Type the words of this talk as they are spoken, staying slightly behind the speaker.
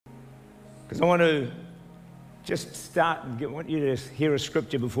because I want to just start and want you to hear a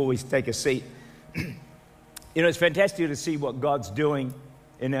scripture before we take a seat. It's fantastic to see what God's doing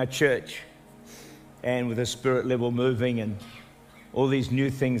in our church and with the spirit level moving and all these new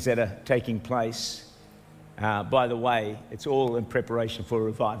things that are taking place. By the way, it's all in preparation for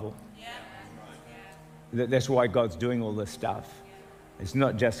revival. That's why God's doing all this stuff. It's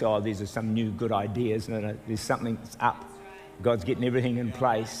not just, these are some new good ideas. No, there's something that's up. God's getting everything in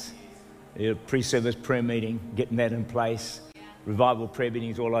place. Pre-service prayer meeting, getting that in place. Revival prayer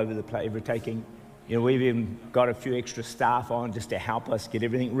meetings all over the place. We've even got a few extra staff on just to help us get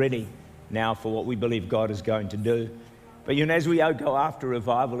everything ready now for what we believe God is going to do. But as we go after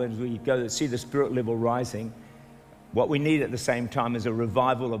revival, as we go to see the spirit level rising, what we need at the same time is a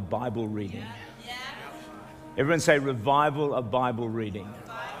revival of Bible reading. Everyone say revival of Bible reading.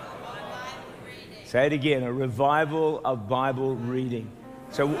 Say it again, a revival of Bible reading.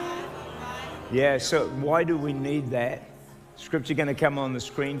 So why do we need that? Scripture going to come on the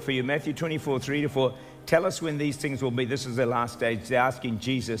screen for you. Matthew 24, 3-4. Tell us when these things will be. This is the last stage. They're asking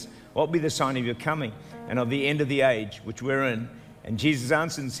Jesus, what will be the sign of your coming and of the end of the age, which we're in? And Jesus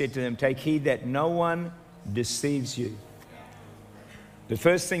answered and said to them, take heed that no one deceives you. The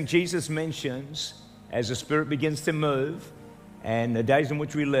first thing Jesus mentions as the Spirit begins to move and the days in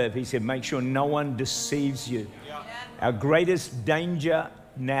which we live, he said, make sure no one deceives you. Yeah. Our greatest danger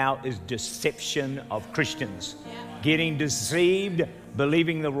now is deception of Christians. Yeah. Getting deceived,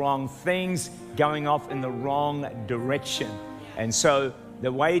 believing the wrong things, going off in the wrong direction. And so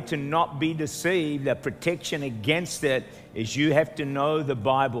the way to not be deceived, the protection against it, is you have to know the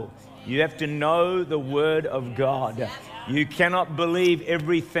Bible. You have to know the Word of God. You cannot believe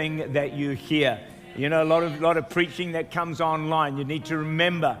everything that you hear. A lot of preaching that comes online, you need to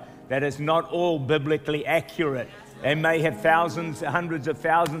remember that it's not all biblically accurate. They may have thousands, hundreds of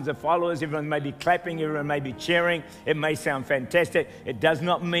thousands of followers. Everyone may be clapping, everyone may be cheering. It may sound fantastic. It does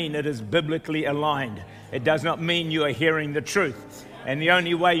not mean it is biblically aligned. It does not mean you are hearing the truth. And the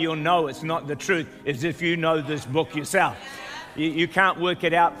only way you'll know it's not the truth is if you know this book yourself. You can't work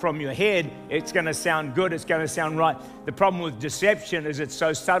it out from your head. It's going to sound good. It's going to sound right. The problem with deception is it's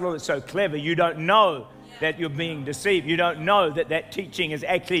so subtle, it's so clever. You don't know that you're being deceived. You don't know that that teaching is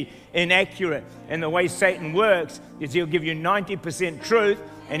actually inaccurate. And the way Satan works is he'll give you 90% truth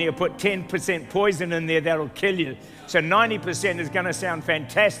and he'll put 10% poison in there that'll kill you. So 90% is going to sound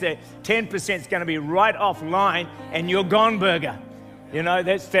fantastic. 10% is going to be right offline and you're gone burger.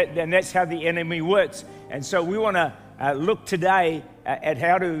 That's how the enemy works. And so we want to look today at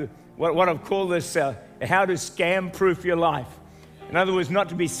how to, what I've called this, how to scam-proof your life. In other words, not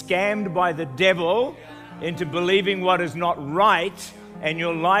to be scammed by the devil into believing what is not right, and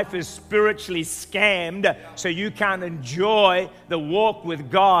your life is spiritually scammed so you can't enjoy the walk with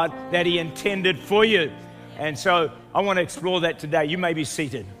God that He intended for you. And so I want to explore that today. You may be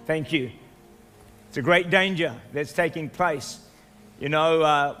seated. Thank you. It's a great danger that's taking place.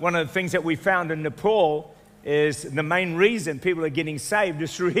 One of the things that we found in Nepal is the main reason people are getting saved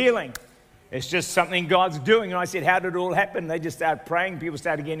is through healing. It's just something God's doing. And I said, how did it all happen? They just started praying. People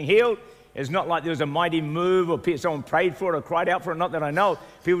started getting healed. It's not like there was a mighty move or someone prayed for it or cried out for it. Not that I know.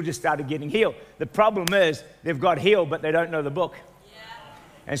 People just started getting healed. The problem is they've got healed, but they don't know the book. Yeah.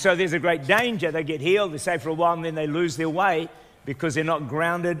 And so there's a great danger. They get healed, they say for a while, and then they lose their way because they're not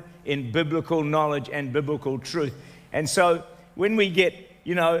grounded in biblical knowledge and biblical truth. And so when we get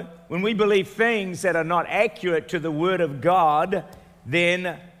when we believe things that are not accurate to the Word of God,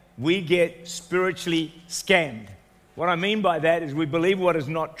 then we get spiritually scammed. What I mean by that is we believe what is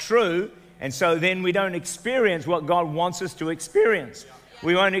not true, and so then we don't experience what God wants us to experience.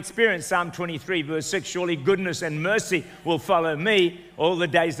 We won't experience Psalm 23, verse 6, surely goodness and mercy will follow me all the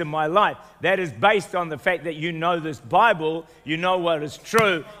days of my life. That is based on the fact that you know this Bible, you know what is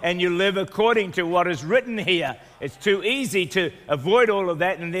true, and you live according to what is written here. It's too easy to avoid all of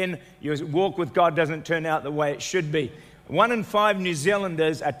that, and then your walk with God doesn't turn out the way it should be. 1 in 5 New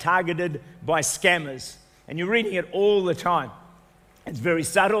Zealanders are targeted by scammers, and you're reading it all the time. It's very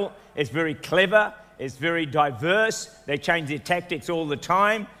subtle, it's very clever, it's very diverse. They change their tactics all the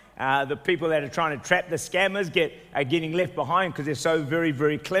time. The people that are trying to trap the scammers are getting left behind because they're so very,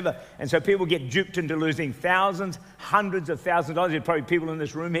 very clever. And so people get duped into losing thousands, hundreds of thousands of dollars. There's probably people in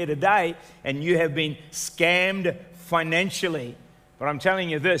this room here today, and you have been scammed financially. But I'm telling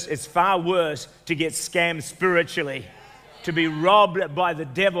you this, it's far worse to get scammed spiritually, to be robbed by the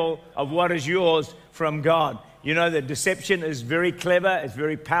devil of what is yours from God. The deception is very clever, it's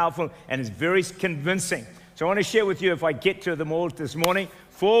very powerful, and it's very convincing. So I want to share with you, if I get to them all this morning,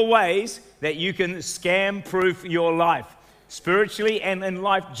 4 ways that you can scam-proof your life. spiritually and in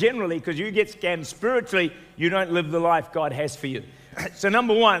life generally, because you get scammed spiritually, you don't live the life God has for you. So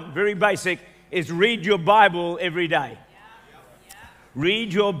number one, very basic, is read your Bible every day.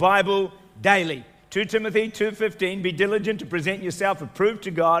 Read your Bible daily. 2 Timothy 2:15, be diligent to present yourself approved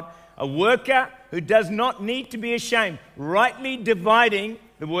to God, a worker who does not need to be ashamed, rightly dividing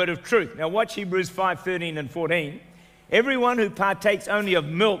the word of truth. Now watch Hebrews 5:13 and 14. Everyone who partakes only of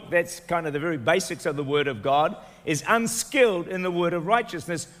milk, that's kind of the very basics of the word of God, is unskilled in the word of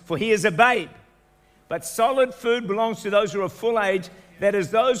righteousness, for he is a babe. But solid food belongs to those who are full age, that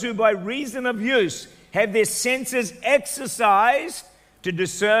is, those who by reason of use have their senses exercised to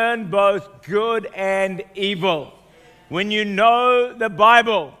discern both good and evil. When you know the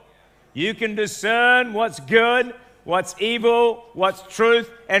Bible, you can discern what's good, what's evil, what's truth,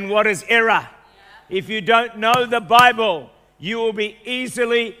 and what is error. If you don't know the Bible, you will be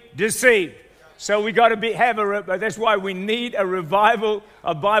easily deceived. So we got to that's why we need a revival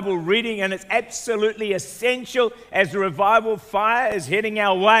of Bible reading, and it's absolutely essential as the revival fire is heading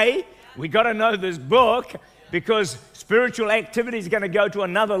our way. We got to know this book, because spiritual activity is going to go to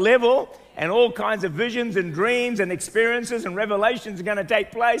another level, and all kinds of visions and dreams and experiences and revelations are going to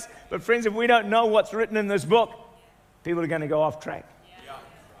take place. But friends, if we don't know what's written in this book, people are going to go off track.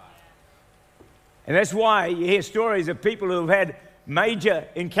 And that's why you hear stories of people who have had major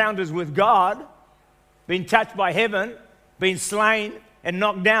encounters with God, been touched by heaven, been slain and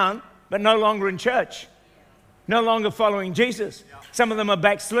knocked down, but no longer in church, no longer following Jesus. Some of them are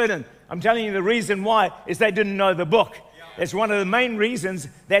backslidden. I'm telling you, the reason why is they didn't know the book. That's one of the main reasons.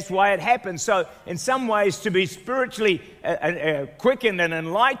 That's why it happened. So in some ways, to be spiritually quickened and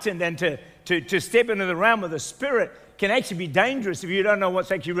enlightened and to step into the realm of the Spirit can actually be dangerous if you don't know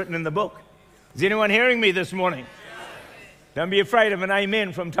what's actually written in the book. Is anyone hearing me this morning? Don't be afraid of an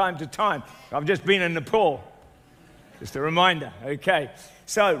amen from time to time. I've just been in Nepal. Just a reminder. Okay.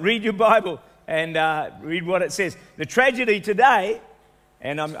 So read your Bible and read what it says. The tragedy today,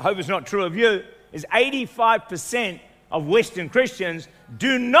 and I hope it's not true of you, is 85% of Western Christians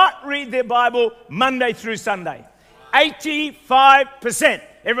do not read their Bible Monday through Sunday. 85%.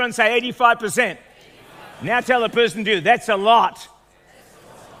 Everyone say 85%. Now tell the person to you, that's a lot.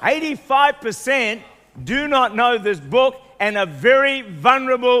 85% do not know this book and are very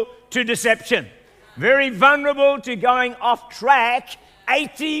vulnerable to deception. Very vulnerable to going off track.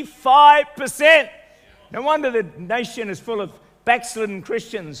 85%. No wonder the nation is full of backslidden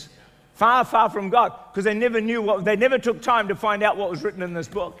Christians, far, far from God, because they never took time to find out what was written in this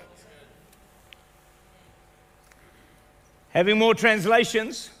book. Having more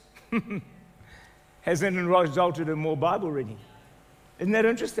translations hasn't resulted in more Bible reading. Isn't that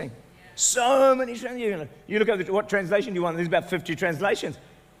interesting? So many translations. You look at what translation you want. There's about 50 translations.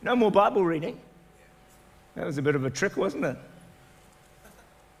 No more Bible reading. That was a bit of a trick, wasn't it?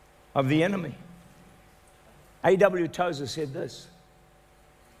 Of the enemy. A.W. Tozer said this: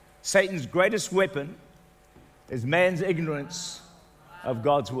 Satan's greatest weapon is man's ignorance of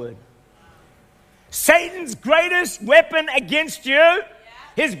God's word. Satan's greatest weapon against you,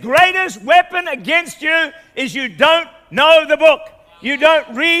 his greatest weapon against you is you don't know the book. You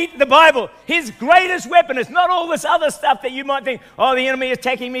don't read the Bible. His greatest weapon is not all this other stuff that you might think, oh, the enemy is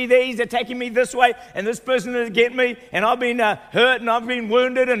attacking me there, he's attacking me this way, and this person is getting me, and I've been hurt, and I've been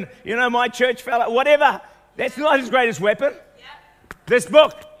wounded, and, my church fell out, whatever. That's not his greatest weapon. This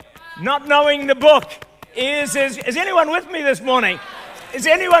book, not knowing the book, is anyone with me this morning? Is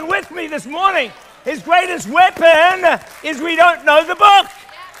anyone with me this morning? His greatest weapon is we don't know the book.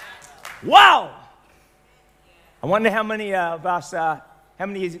 Wow. I wonder how many of us, how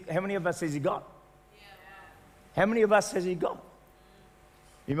many of us has he got? How many of us has he got?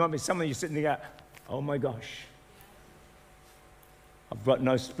 You might be some of you sitting there going, oh my gosh, I've got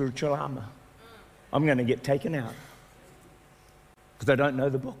no spiritual armor. I'm going to get taken out because I don't know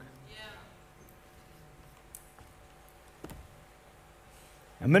the book.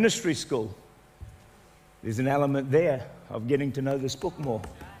 A ministry school, there's an element there of getting to know this book more.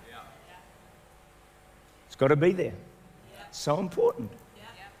 It's got to be there. It's so important.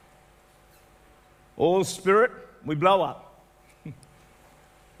 All spirit, we blow up.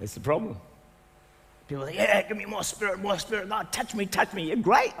 That's the problem. People think, yeah, give me more spirit, God, touch me. Yeah,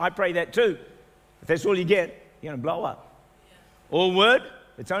 great, I pray that too. If that's all you get, you're going to blow up. All word,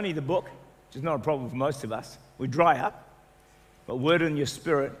 it's only the book, which is not a problem for most of us. We dry up. But word in your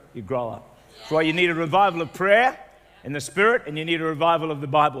spirit, you grow up. That's why you need a revival of prayer in the spirit, and you need a revival of the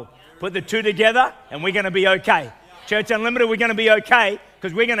Bible. Put the two together, and we're going to be okay. Church Unlimited, we're going to be okay,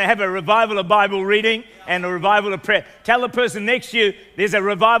 because we're going to have a revival of Bible reading and a revival of prayer. Tell the person next to you, there's a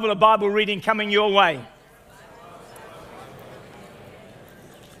revival of Bible reading coming your way.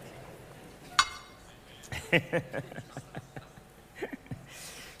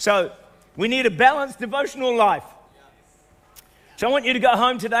 So we need a balanced devotional life. So I want you to go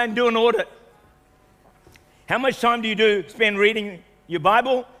home today and do an audit. How much time do you spend reading your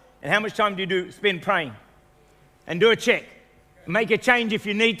Bible? And how much time do you spend praying? And do a check. Make a change if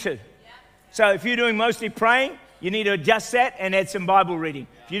you need to. So if you're doing mostly praying, you need to adjust that and add some Bible reading.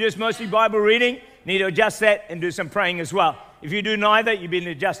 If you do mostly Bible reading, you need to adjust that and do some praying as well. If you do neither, you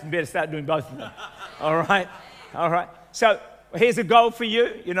better start doing both of them. All right? All right. So here's a goal for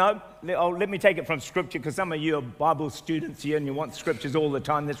you. You know, let me take it from Scripture, because some of you are Bible students here and you want Scriptures all the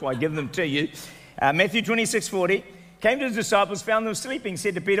time. That's why I give them to you. Matthew 26:40. Came to his disciples, found them sleeping,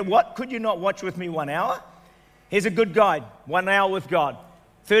 said to Peter, "What, could you not watch with me 1 hour?" Here's a good guide, 1 hour with God.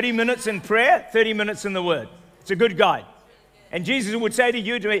 30 minutes in prayer, 30 minutes in the Word. It's a good guide. And Jesus would say to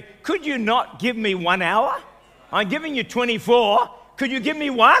you, to me, could you not give me 1 hour? I'm giving you 24. Could you give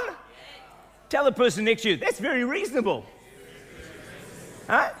me one? Tell the person next to you, that's very reasonable.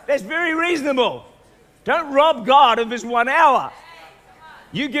 Huh? That's very reasonable. Don't rob God of his 1 hour.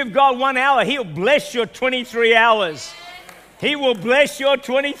 You give God 1 hour, he'll bless your 23 hours. He will bless your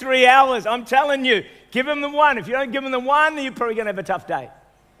 23 hours. I'm telling you, give him the one. If you don't give him the one, then you're probably going to have a tough day.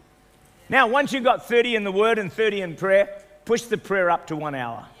 Now, once you've got 30 in the Word and 30 in prayer, push the prayer up to 1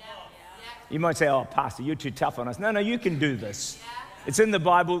 hour. You might say, oh, Pastor, you're too tough on us. No, you can do this. It's in the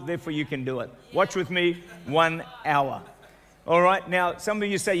Bible, therefore you can do it. Watch with me 1 hour. All right, now, some of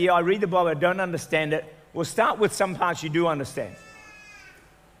you say, yeah, I read the Bible, I don't understand it. Well, start with some parts you do understand.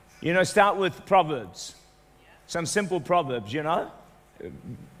 You know, start with Proverbs. Some simple Proverbs, you know.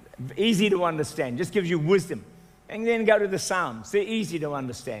 Easy to understand, just gives you wisdom. And then go to the Psalms. They're easy to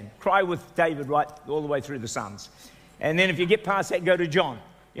understand. Cry with David right all the way through the Psalms. And then if you get past that, go to John.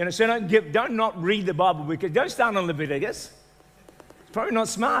 You know, so don't not read the Bible, because don't start on Leviticus. It's probably not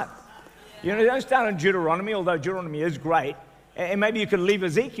smart. You know, don't start on Deuteronomy, although Deuteronomy is great. And maybe you could leave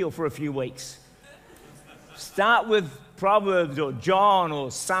Ezekiel for a few weeks. Start with Proverbs or John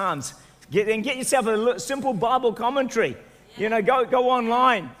or Psalms. Get yourself a simple Bible commentary. You know, go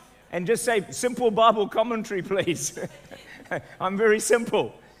online and just say, simple Bible commentary, please. I'm very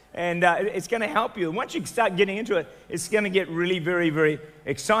simple. And it's going to help you. And once you start getting into it, it's going to get really very, very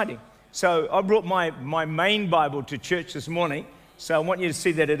exciting. So I brought my main Bible to church this morning. So I want you to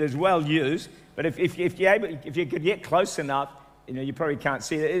see that it is well used. But if you could get close enough, you know, you probably can't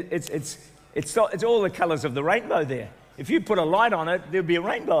see it. It's all the colors of the rainbow there. If you put a light on it, there'll be a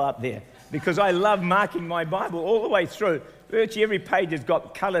rainbow up there. Because I love marking my Bible all the way through. Virtually every page has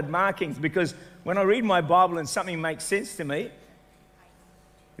got colored markings, because when I read my Bible and something makes sense to me,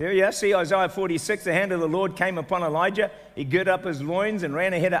 there you are, see Isaiah 46, the hand of the Lord came upon Elijah. He girded up his loins and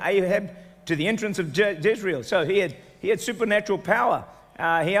ran ahead of Ahab to the entrance of Jezreel. So he had supernatural power.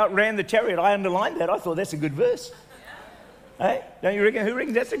 He outran the chariot. I underlined that. I thought that's a good verse. Hey, don't you reckon? Who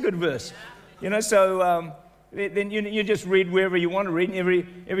reckons that's a good verse? You know, so then you just read wherever you want to read.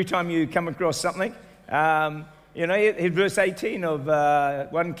 And every time you come across something, you know, in verse 18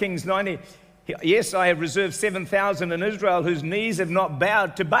 of 1 Kings 90, yes, I have reserved 7,000 in Israel whose knees have not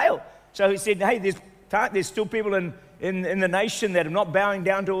bowed to Baal. So he said, hey, there's still people in the nation that are not bowing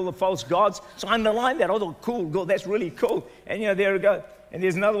down to all the false gods. So I underlined that. I thought, cool, God, that's really cool. And, you know, there we go. And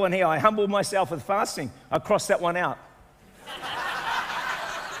there's another one here. I humbled myself with fasting. I crossed that one out.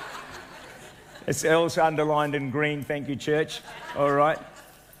 It's also underlined in green. Thank you, church. All right.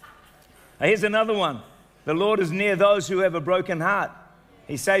 Here's another one. The Lord is near those who have a broken heart.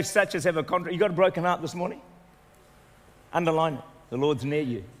 He saves such as have a contrite. You got a broken heart this morning? Underline it. The Lord's near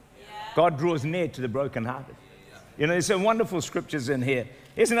you. God draws near to the brokenhearted. You know, there's some wonderful scriptures in here.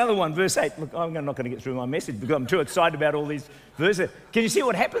 Here's another one, verse 8. Look, I'm not going to get through my message because I'm too excited about all these verses. Can you see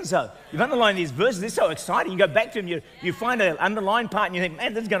what happens, though? You've underlined these verses. They're so exciting. You go back to them, you find an underlined part, and you think,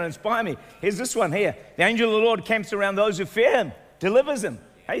 man, this is going to inspire me. Here's this one here. The angel of the Lord camps around those who fear him, delivers them.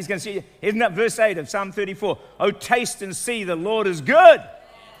 Hey, he's going to see. Here's verse 8 of Psalm 34. Oh, taste and see the Lord is good.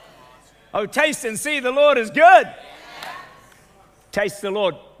 Oh, taste and see the Lord is good. Taste the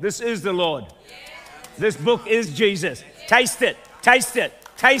Lord. This is the Lord. This book is Jesus. Taste it. Taste it.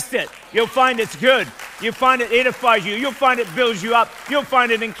 Taste it. You'll find it's good. You'll find it edifies you. You'll find it builds you up. You'll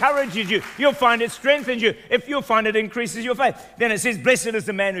find it encourages you. You'll find it strengthens you. If you'll find it increases your faith. Then it says, blessed is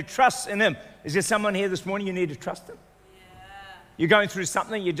the man who trusts in him. Is there someone here this morning you need to trust him? You're going through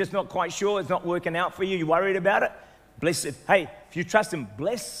something, you're just not quite sure, it's not working out for you, you're worried about it. Blessed. Hey, if you trust him,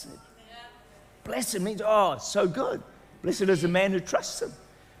 blessed. Blessed means, oh, it's so good. Blessed is the man who trusts him.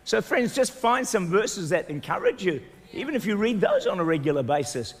 So friends, just find some verses that encourage you. Even if you read those on a regular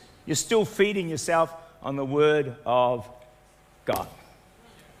basis, you're still feeding yourself on the word of God.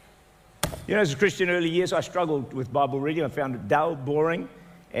 You know, as a Christian early years, I struggled with Bible reading. I found it dull, boring,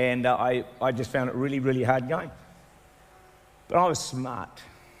 and I just found it really, really hard going. But I was smart.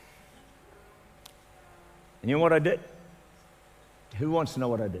 And you know what I did? Who wants to know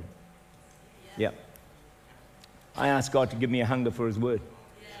what I did? Yeah. I asked God to give me a hunger for His Word.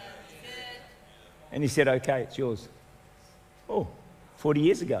 And He said, okay, it's yours. Oh, 40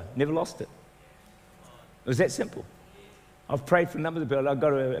 years ago, never lost it. It was that simple. I've prayed for numbers of people. I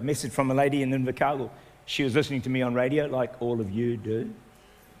got a message from a lady in Invercargill. She was listening to me on radio, like all of you do.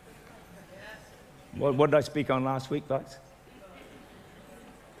 What did I speak on last week, guys?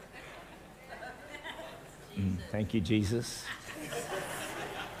 Thank you, Jesus.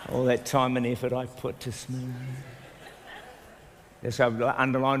 All that time and effort I put to smooth. Yes, I've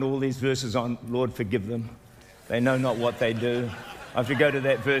underlined all these verses on, Lord, forgive them. They know not what they do. I have to go to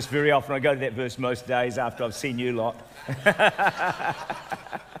that verse very often. I go to that verse most days after I've seen you lot.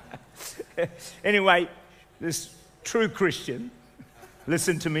 Anyway, this true Christian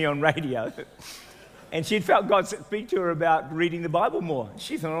listened to me on radio, and she'd felt God speak to her about reading the Bible more.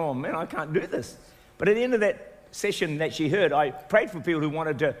 She thought, oh man, I can't do this. But at the end of that session that she heard, I prayed for people who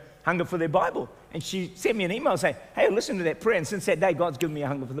wanted to hunger for their Bible. And she sent me an email saying, hey, listen to that prayer. And since that day, God's given me a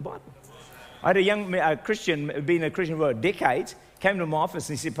hunger for the Bible. I had a young Christian, been a Christian for decades, came to my office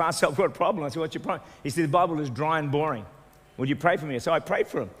and he said, Pastor, I've got a problem. I said, what's your problem? He said, the Bible is dry and boring. Would you pray for me? So I prayed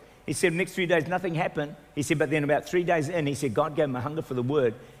for him. He said, next 3 days, nothing happened. He said, but then about 3 days in, he said, God gave him a hunger for the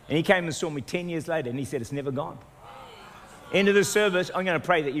Word. And he came and saw me 10 years later, and he said, it's never gone. End of the service, I'm going to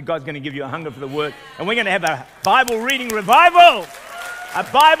pray that God's going to give you a hunger for the Word. And we're going to have a Bible reading revival. A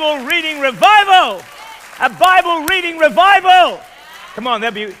Bible reading revival. A Bible reading revival. Come on,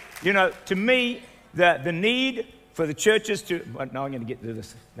 that'd be, you know, to me, the need for the churches to... No, I'm going to get to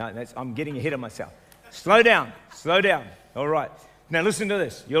this. No, I'm getting ahead of myself. Slow down. Slow down. All right. Now listen to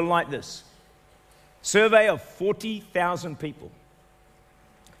this. You'll like this. Survey of 40,000 people.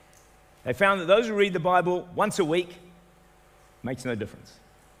 They found that those who read the Bible once a week makes no difference.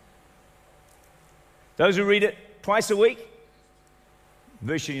 Those who read it twice a week,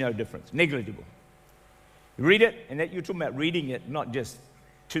 virtually no difference. Negligible. You read it, and that you're talking about reading it, not just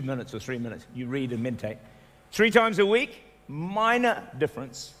 2 minutes or 3 minutes. You read and meditate. 3 times a week, minor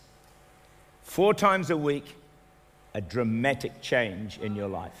difference. 4 times a week, a dramatic change in your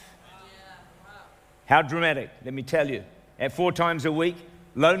life. How dramatic? Let me tell you. At 4 times a week,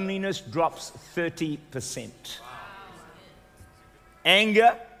 loneliness drops 30%.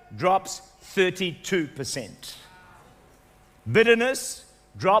 Anger drops 32%. Bitterness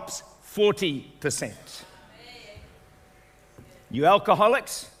drops 40%. You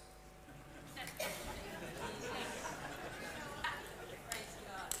alcoholics?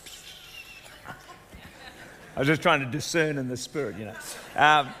 I was just trying to discern in the spirit, you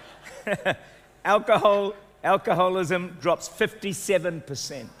know. Alcoholism drops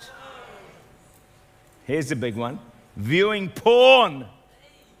 57%. Here's the big one. Viewing porn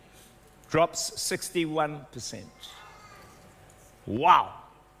drops 61%. Wow.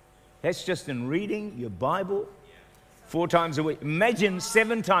 That's just in reading your Bible 4 times a week. Imagine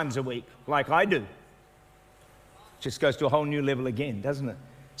 7 times a week, like I do. Just goes to a whole new level again, doesn't it?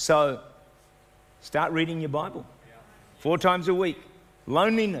 So, start reading your Bible 4 times a week.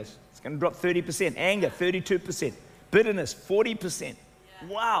 Loneliness, it's going to drop 30%. Anger, 32%. Bitterness, 40%.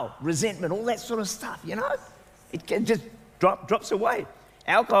 Wow. Resentment, all that sort of stuff, you know? It can just drops away.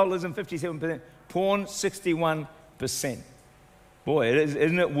 Alcoholism, 57%. Porn, 61%. Boy,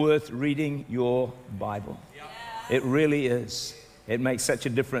 isn't it worth reading your Bible? It really is. It makes such a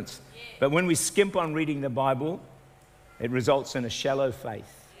difference. But when we skimp on reading the Bible, it results in a shallow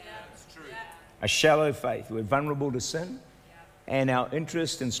faith. A shallow faith. We're vulnerable to sin, and our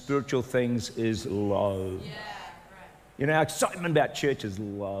interest in spiritual things is low. You know, our excitement about church is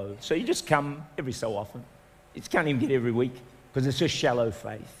low. So you just come every so often. You just can't even get every week because it's just shallow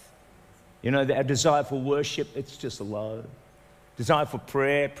faith. You know, our desire for worship, it's just low. Desire for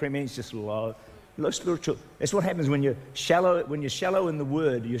prayer means just low. Low spiritual. That's what happens when you're shallow. When you're shallow in the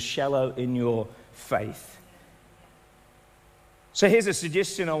Word, you're shallow in your faith. So here's a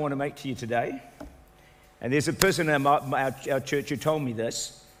suggestion I want to make to you today. And there's a person in our church who told me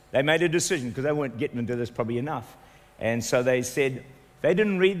this. They made a decision because they weren't getting into this probably enough. And so they said if they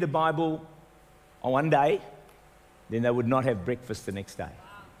didn't read the Bible on one day, then they would not have breakfast the next day.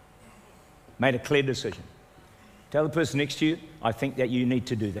 Made a clear decision. Tell the person next to you, I think that you need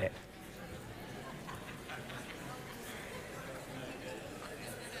to do that.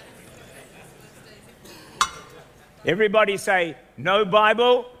 Everybody say, no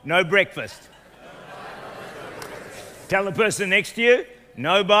Bible, no breakfast. Tell the person next to you,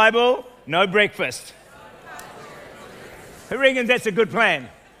 no Bible, no breakfast. Who reckons that's a good plan?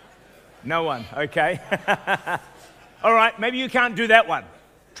 No one, okay. All right, maybe you can't do that one.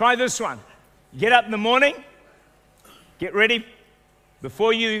 Try this one. Get up in the morning, get ready.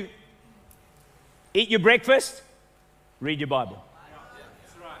 Before you eat your breakfast, read your Bible.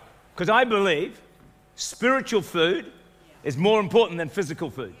 Because I believe spiritual food is more important than physical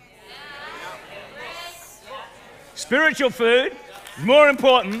food. Spiritual food is more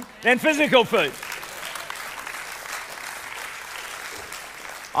important than physical food.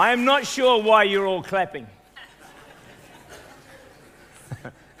 I am not sure why you're all clapping.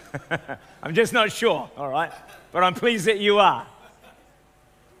 I'm just not sure, all right? But I'm pleased that you are.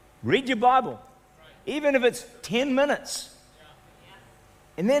 Read your Bible, even if it's 10 minutes,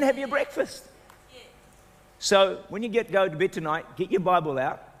 and then have your breakfast. So when you go to bed tonight, get your Bible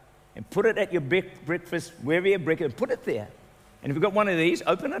out and put it at your breakfast, wherever you breakfast, put it there. And if you've got one of these,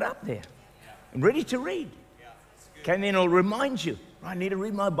 open it up there. I'm ready to read. Okay, and then it'll remind you, I need to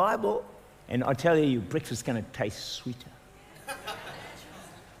read my Bible. And I tell you, your breakfast is going to taste sweeter.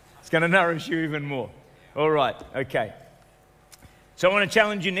 It's going to nourish you even more. All right, okay. So I want to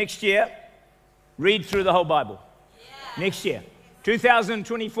challenge you next year, read through the whole Bible. Next year.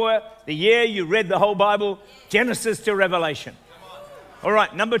 2024, the year you read the whole Bible, Genesis to Revelation. All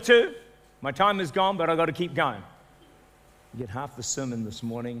right, number 2, my time is gone, but I've got to keep going. I get half the sermon this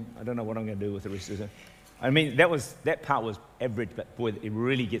morning. I don't know what I'm going to do with the rest of it. I mean, that part was average, but boy, it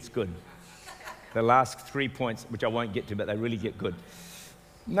really gets good. The last 3 points, which I won't get to, but they really get good.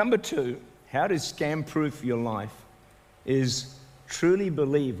 Number 2, how to scam-proof your life is truly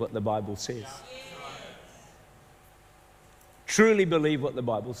believe what the Bible says. Truly believe what the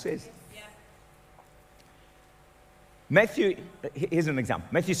Bible says. Matthew, here's an example.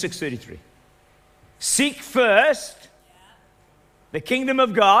 Matthew 6:33. Seek first the kingdom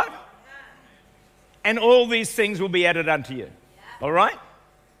of God, and all these things will be added unto you. All right?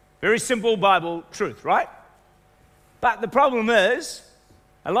 Very simple Bible truth, right? But the problem is,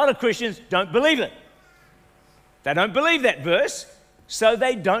 a lot of Christians don't believe it. They don't believe that verse, so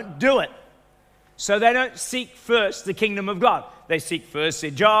they don't do it. So they don't seek first the kingdom of God. They seek first their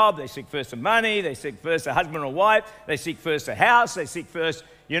job, they seek first the money, they seek first a husband or wife, they seek first a house, they seek first,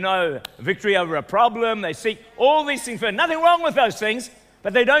 victory over a problem. They seek all these things first. Nothing wrong with those things,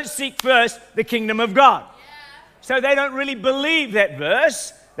 but they don't seek first the kingdom of God. So they don't really believe that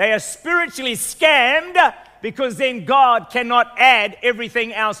verse. They are spiritually scammed because then God cannot add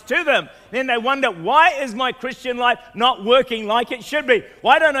everything else to them. Then they wonder, why is my Christian life not working like it should be?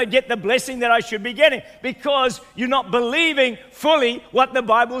 Why don't I get the blessing that I should be getting? Because you're not believing fully what the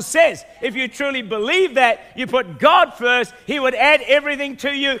Bible says. If you truly believe that, you put God first, He would add everything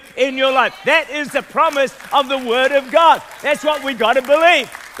to you in your life. That is the promise of the Word of God. That's what we got to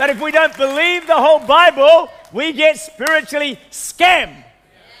believe. But if we don't believe the whole Bible, we get spiritually scammed.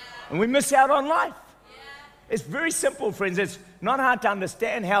 And we miss out on life. It's very simple, friends. It's not hard to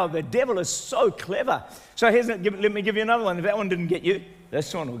understand how the devil is so clever. So let me give you another one. If that one didn't get you,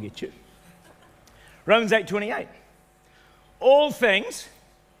 this one will get you. Romans 8:28. All things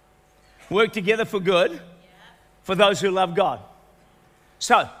work together for good for those who love God.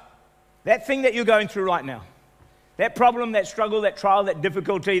 So, that thing that you're going through right now, that problem, that struggle, that trial, that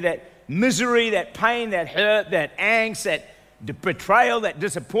difficulty, that misery, that pain, that hurt, that angst, that betrayal, that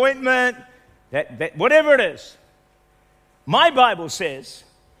disappointment, that whatever it is, my Bible says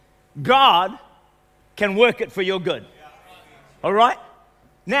God can work it for your good. All right?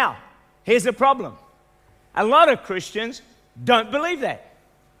 Now, here's the problem. A lot of Christians don't believe that.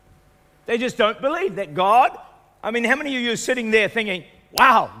 They just don't believe that God, how many of you are sitting there thinking,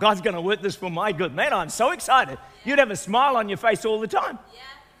 wow, God's going to work this for my good? Man, I'm so excited. You'd have a smile on your face all the time.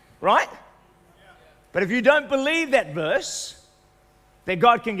 Right? But if you don't believe that verse, that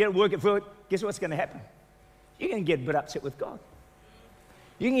God can work it for it, guess what's going to happen? You're going to get a bit upset with God.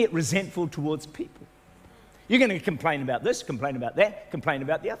 You're going to get resentful towards people. You're going to complain about this, complain about that, complain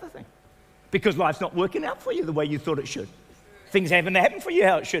about the other thing. Because life's not working out for you the way you thought it should. Things haven't happened for you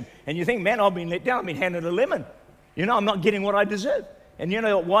how it should. And you think, man, I've been let down. I've been handed a lemon. I'm not getting what I deserve. And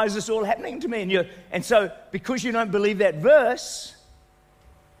why is this all happening to me? And so because you don't believe that verse,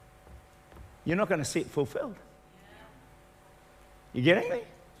 you're not going to see it fulfilled. You getting me?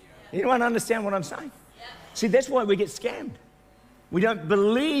 You don't understand what I'm saying? See, that's why we get scammed. We don't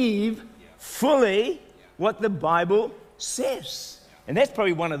believe fully what the Bible says. And that's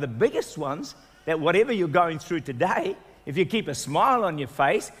probably one of the biggest ones, that whatever you're going through today, if you keep a smile on your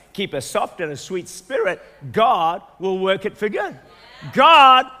face, keep a soft and a sweet spirit, God will work it for good.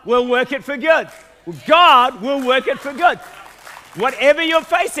 God will work it for good. God will work it for good. Whatever you're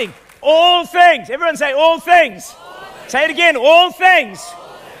facing, All things. Everyone say all things. Say it again, all things.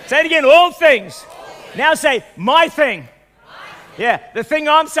 Say it again, all things. Now say, my thing. Yeah, the thing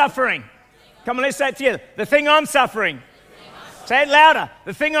I'm suffering. Come on, let's say it together. The thing I'm suffering. Say it louder.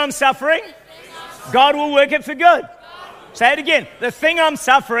 The thing I'm suffering, God will work it for good. Say it again. The thing I'm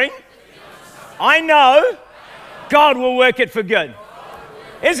suffering, I know God will work it for good.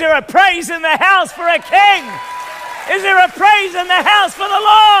 Is there a praise in the house for a king? Is there a praise in the house for the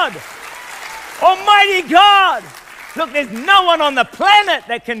Lord? Almighty God. Look, there's no one on the planet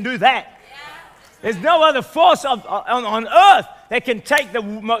that can do that. There's no other force on earth that can take the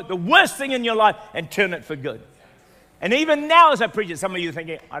worst thing in your life and turn it for good. And even now as I preach it, some of you are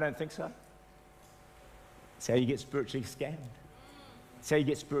thinking, I don't think so. That's how you get spiritually scammed. That's how you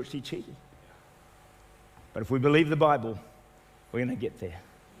get spiritually cheated. But if we believe the Bible, we're going to get there.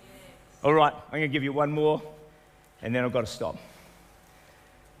 All right, I'm going to give you one more, and then I've got to stop.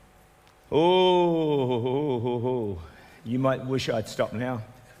 Oh, you might wish I'd stop now.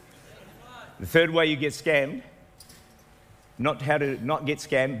 The third way you get scammed, not how to not get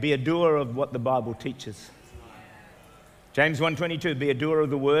scammed, be a doer of what the Bible teaches. James 1:22, be a doer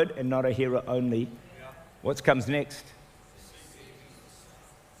of the word and not a hearer only. What comes next?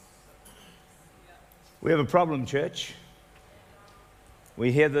 We have a problem, church.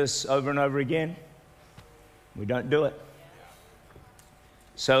 We hear this over and over again. We don't do it.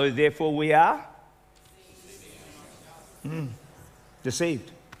 So therefore we are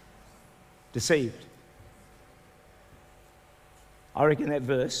deceived. Deceived. I reckon that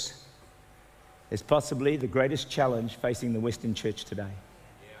verse is possibly the greatest challenge facing the Western church today.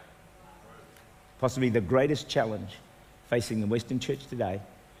 Possibly the greatest challenge facing the Western church today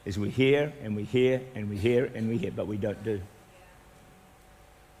is we hear and we hear and we hear and we hear, but we don't do.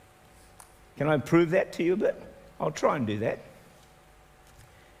 Can I prove that to you a bit? I'll try and do that.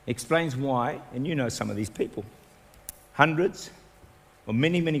 Explains why, and you know some of these people. Hundreds, or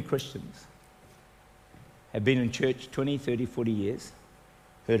many, many Christians have been in church 20, 30, 40 years,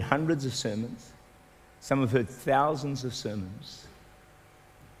 heard hundreds of sermons. Some have heard thousands of sermons.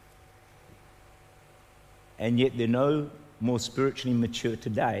 And yet they're no more spiritually mature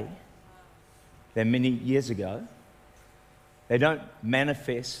today than many years ago. They don't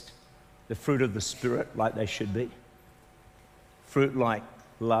manifest the fruit of the Spirit like they should be. Fruit like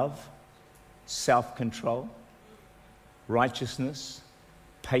love, self-control, righteousness,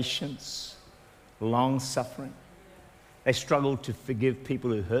 patience, long-suffering. They struggle to forgive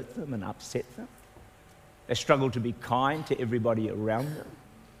people who hurt them and upset them. They struggle to be kind to everybody around them.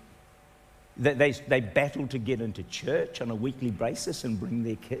 They battle to get into church on a weekly basis and bring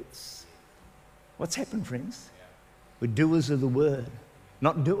their kids. What's happened, friends? We're doers of the word,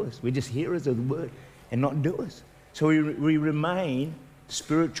 not doers. We're just hearers of the word and not doers. So we remain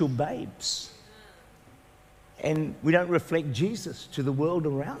spiritual babes. And we don't reflect Jesus to the world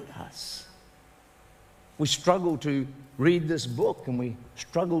around us. We struggle to read this book and we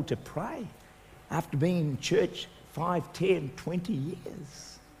struggle to pray after being in church 5, 10, 20 years.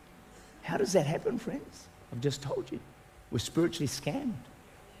 How does that happen, friends? I've just told you. We're spiritually scammed.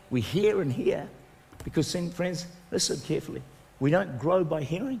 We hear and hear because, friends, listen carefully. We don't grow by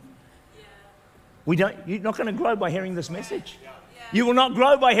hearing. You're not going to grow by hearing this message. You will not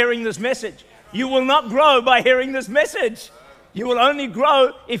grow by hearing this message. You will not grow by hearing this message. You will only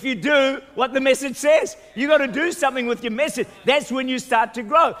grow if you do what the message says. You got to do something with your message. That's when you start to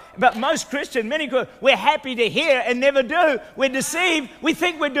grow. But most Christians, we're happy to hear and never do. We're deceived. We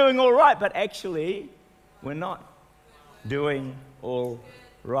think we're doing all right, but actually, we're not doing all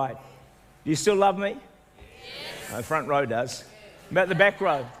right. Do you still love me? Yes. The front row does. About the back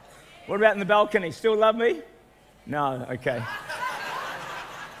row? What about in the balcony? Still love me? No, okay.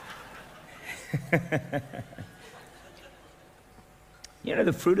 You know,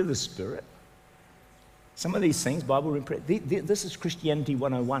 the fruit of the Spirit. Some of these things, Bible, this is Christianity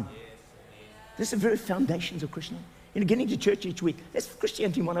 101. This is the very foundations of Christianity. You know, getting to church each week, that's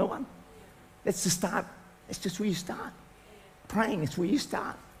Christianity 101. That's the start. That's just where you start. Praying, that's where you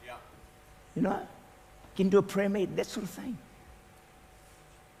start. You know, getting to a prayer meeting, that sort of thing.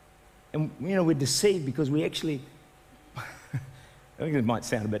 And, you know, we're deceived because we actually, I think it might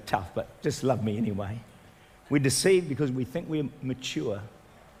sound a bit tough, but just love me anyway. We're deceived because we think we're mature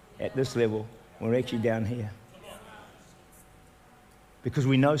at this level. We're actually down here. Because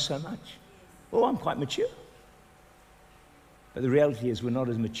we know so much. Well, I'm quite mature. But the reality is we're not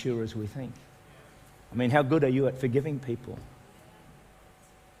as mature as we think. I mean, how good are you at forgiving people?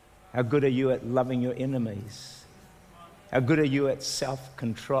 How good are you at loving your enemies? How good are you at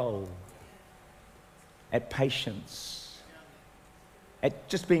self-control? At patience? at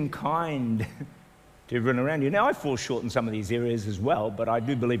just being kind to everyone around you. Now, I fall short in some of these areas as well, but I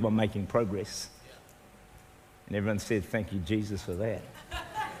do believe I'm making progress. And everyone said, thank you, Jesus, for that.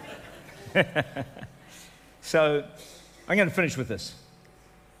 So, I'm going to finish with this.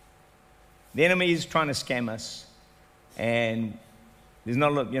 The enemy is trying to scam us, and there's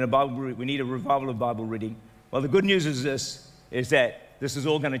not a lot, Bible. We need a revival of Bible reading. Well, the good news is that this is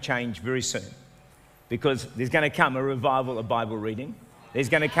all going to change very soon, because there's going to come a revival of Bible reading. There's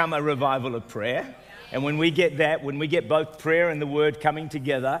going to come a revival of prayer. And when we get that, when we get both prayer and the word coming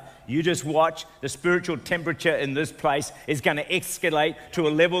together, you just watch. The spiritual temperature in this place is going to escalate to a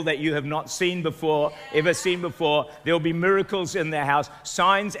level that you have not seen before, ever seen before. There will be miracles in the house.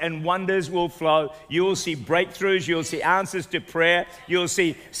 Signs and wonders will flow. You will see breakthroughs. You'll see answers to prayer. You'll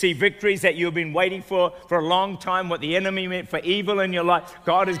see victories that you've been waiting for a long time. What the enemy meant for evil in your life,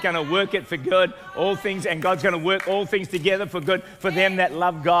 God is going to work it for good. All things, and God's going to work all things together for good for them that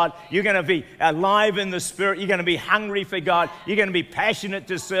love God. You're going to be alive in the Spirit. You're going to be hungry for God. You're going to be passionate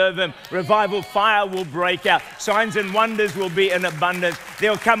to serve Him. Revival fire will break out. Signs and wonders will be in abundance.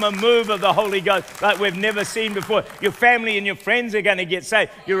 There'll come a move of the Holy Ghost like we've never seen before. Your family and your friends are going to get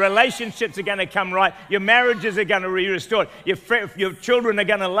saved. Your relationships are going to come right. Your marriages are going to be restored. Your children are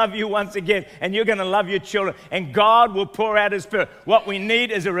going to love you once again, and you're going to love your children. And God will pour out His Spirit. What we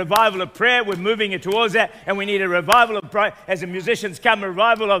need is a revival of prayer. We're moving it towards that. And we need a revival of prayer. As the musicians come, a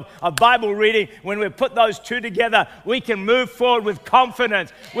revival of Bible reading. When we put those two together, we can move forward with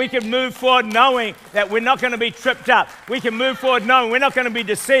confidence. We can move forward knowing that we're not going to be tripped up. We can move forward knowing we're not going to be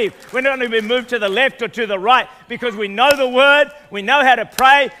deceived. We're not going to be moved to the left or to the right, because we know the word. We know how to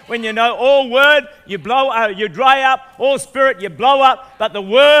pray. When you know all word, you dry up. All spirit, you blow up. But the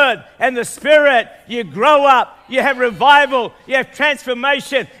word and the spirit, you grow up. You have revival. You have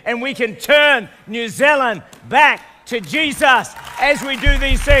transformation. And we can turn New Zealand back to Jesus as we do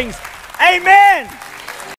these things. Amen.